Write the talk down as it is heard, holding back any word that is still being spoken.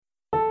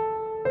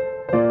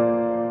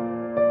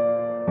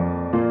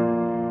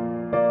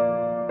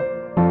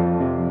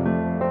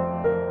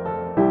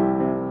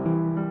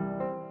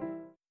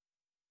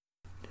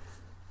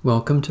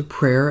Welcome to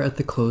prayer at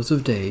the close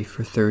of day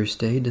for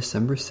Thursday,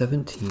 December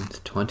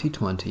 17th,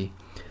 2020,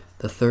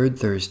 the third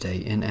Thursday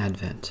in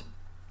Advent.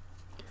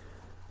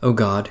 O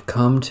God,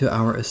 come to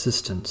our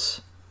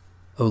assistance.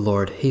 O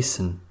Lord,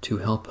 hasten to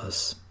help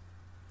us.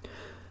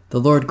 The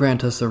Lord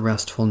grant us a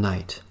restful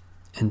night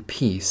and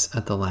peace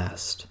at the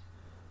last.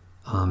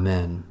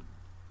 Amen.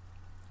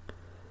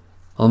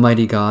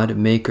 Almighty God,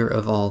 maker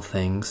of all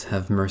things,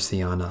 have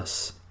mercy on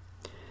us.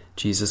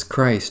 Jesus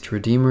Christ,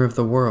 Redeemer of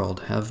the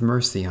world, have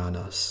mercy on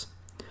us.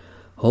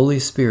 Holy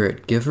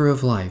Spirit, giver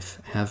of life,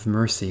 have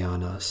mercy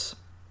on us.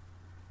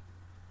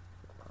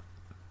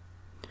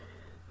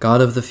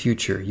 God of the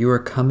future, you are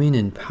coming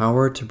in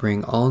power to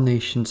bring all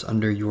nations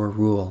under your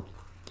rule.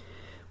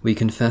 We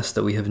confess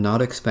that we have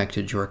not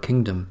expected your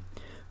kingdom,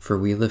 for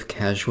we live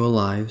casual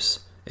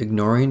lives,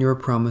 ignoring your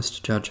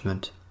promised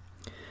judgment.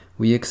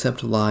 We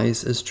accept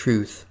lies as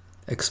truth,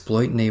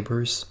 exploit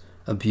neighbors,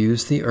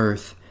 abuse the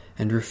earth,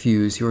 and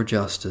refuse your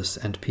justice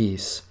and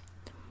peace.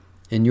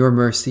 In your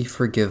mercy,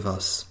 forgive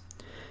us.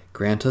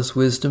 Grant us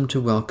wisdom to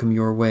welcome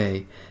your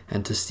way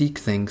and to seek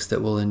things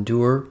that will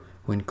endure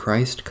when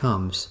Christ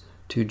comes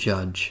to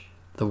judge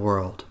the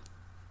world.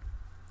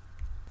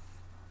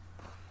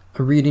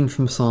 A reading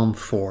from Psalm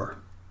 4.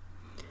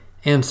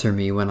 Answer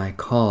me when I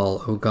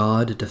call, O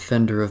God,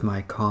 defender of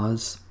my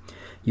cause.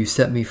 You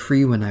set me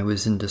free when I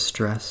was in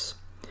distress.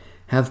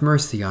 Have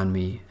mercy on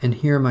me and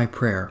hear my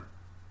prayer.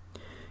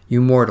 You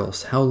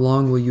mortals, how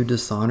long will you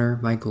dishonor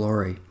my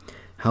glory?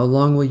 How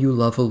long will you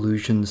love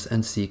illusions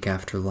and seek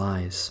after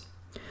lies?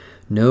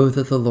 Know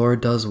that the Lord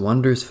does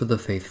wonders for the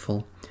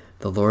faithful.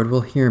 The Lord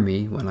will hear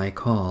me when I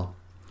call.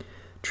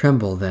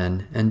 Tremble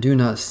then, and do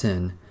not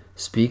sin.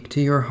 Speak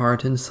to your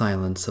heart in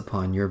silence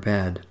upon your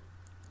bed.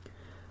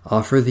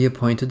 Offer the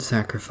appointed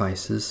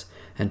sacrifices,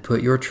 and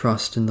put your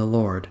trust in the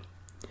Lord.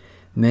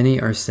 Many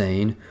are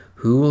saying,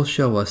 who will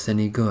show us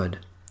any good?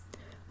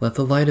 Let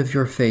the light of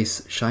your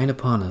face shine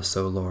upon us,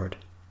 O Lord.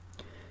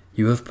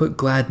 You have put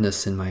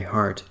gladness in my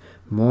heart,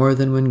 more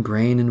than when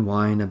grain and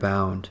wine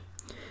abound.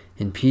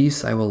 In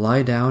peace I will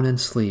lie down and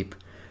sleep,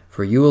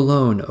 for you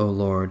alone, O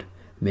Lord,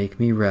 make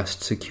me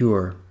rest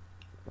secure.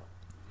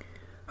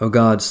 O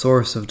God,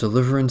 source of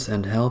deliverance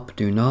and help,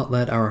 do not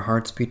let our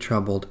hearts be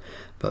troubled,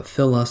 but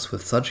fill us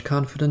with such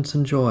confidence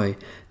and joy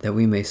that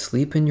we may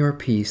sleep in your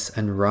peace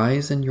and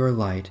rise in your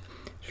light,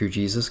 through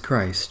Jesus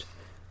Christ,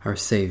 our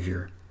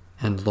Savior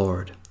and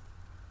Lord.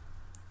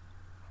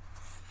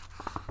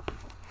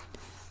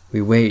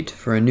 We wait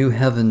for a new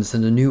heavens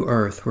and a new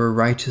earth where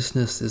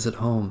righteousness is at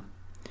home.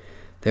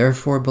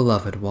 Therefore,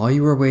 beloved, while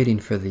you are waiting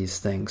for these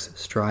things,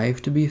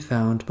 strive to be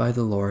found by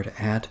the Lord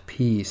at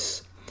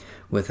peace,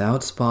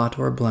 without spot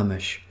or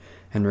blemish,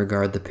 and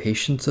regard the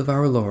patience of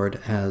our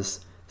Lord as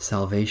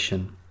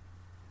salvation.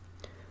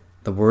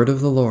 The word of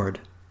the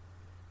Lord.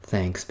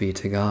 Thanks be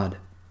to God.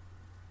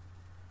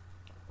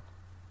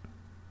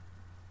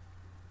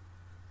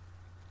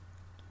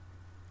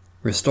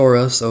 Restore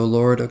us, O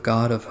Lord, O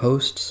God of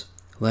hosts.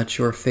 Let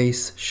your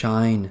face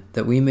shine,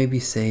 that we may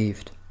be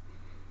saved.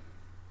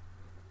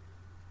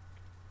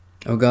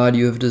 O God,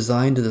 you have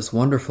designed this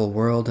wonderful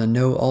world and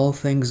know all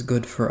things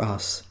good for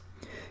us.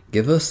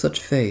 Give us such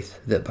faith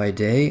that by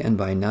day and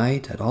by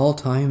night, at all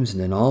times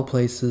and in all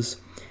places,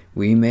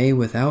 we may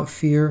without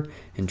fear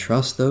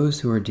entrust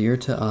those who are dear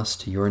to us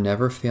to your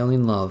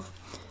never-failing love,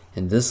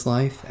 in this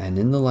life and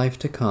in the life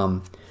to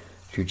come,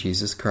 through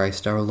Jesus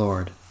Christ our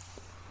Lord.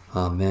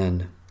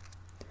 Amen.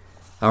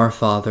 Our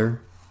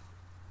Father,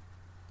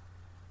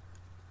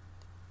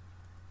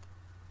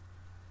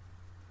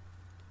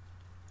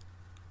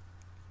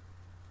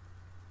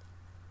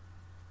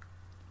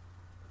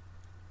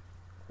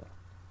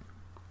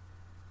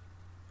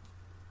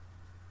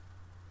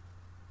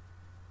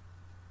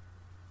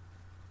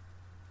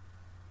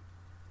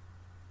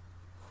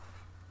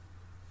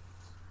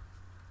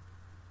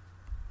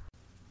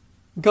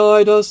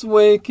 guide us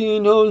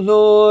waking, O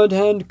Lord,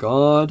 and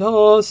guard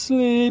us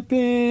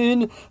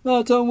sleeping,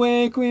 that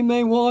awake we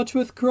may watch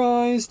with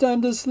Christ,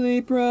 and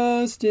asleep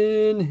rest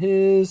in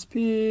his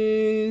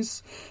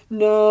peace.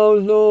 Now,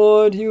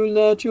 Lord, you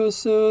let your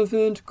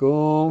servant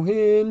go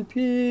in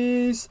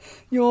peace.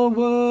 Your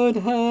word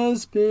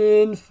has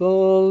been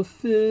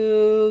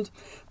fulfilled.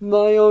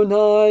 My own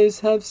eyes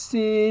have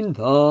seen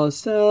the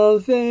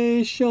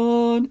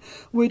salvation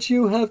which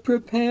you have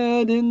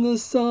prepared in the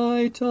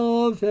sight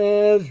of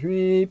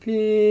every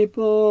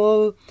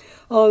people,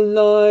 a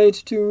light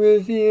to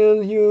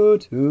reveal you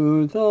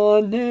to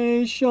the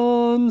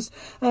nations,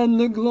 and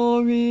the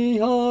glory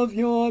of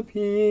your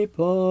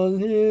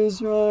people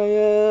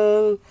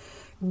Israel.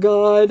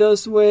 Guide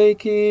us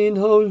waking,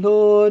 O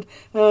Lord,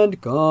 and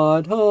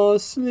guard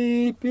us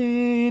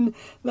sleeping,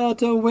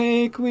 that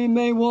awake we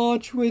may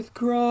watch with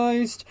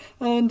Christ,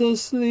 and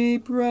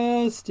asleep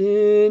rest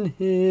in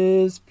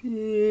his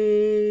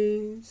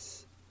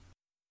peace.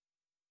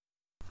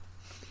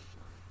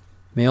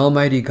 May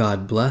Almighty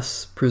God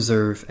bless,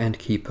 preserve, and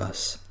keep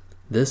us,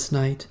 this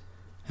night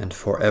and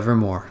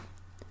forevermore.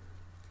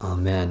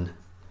 Amen.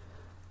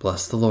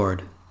 Bless the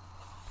Lord.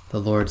 The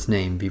Lord's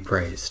name be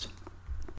praised.